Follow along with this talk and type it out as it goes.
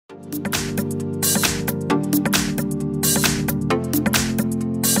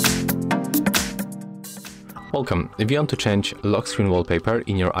Welcome. If you want to change lock screen wallpaper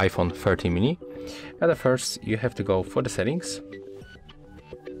in your iPhone 13 mini, at first you have to go for the settings.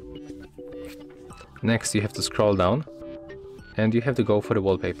 Next you have to scroll down and you have to go for the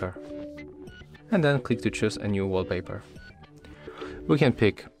wallpaper. And then click to choose a new wallpaper. We can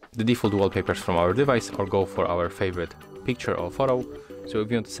pick the default wallpapers from our device or go for our favorite picture or photo. So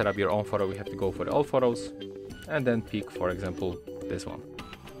if you want to set up your own photo, we have to go for the all photos and then pick, for example, this one.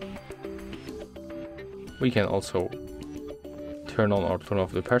 We can also turn on or turn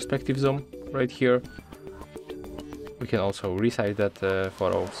off the perspective zoom right here. We can also resize that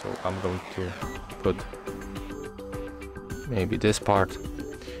photo, so I'm going to put maybe this part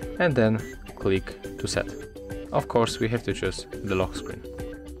and then click to set. Of course, we have to choose the lock screen.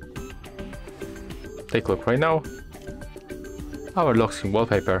 Take a look right now. Our lock screen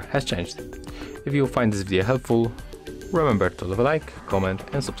wallpaper has changed. If you find this video helpful, remember to leave a like, comment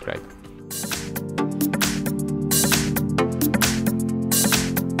and subscribe.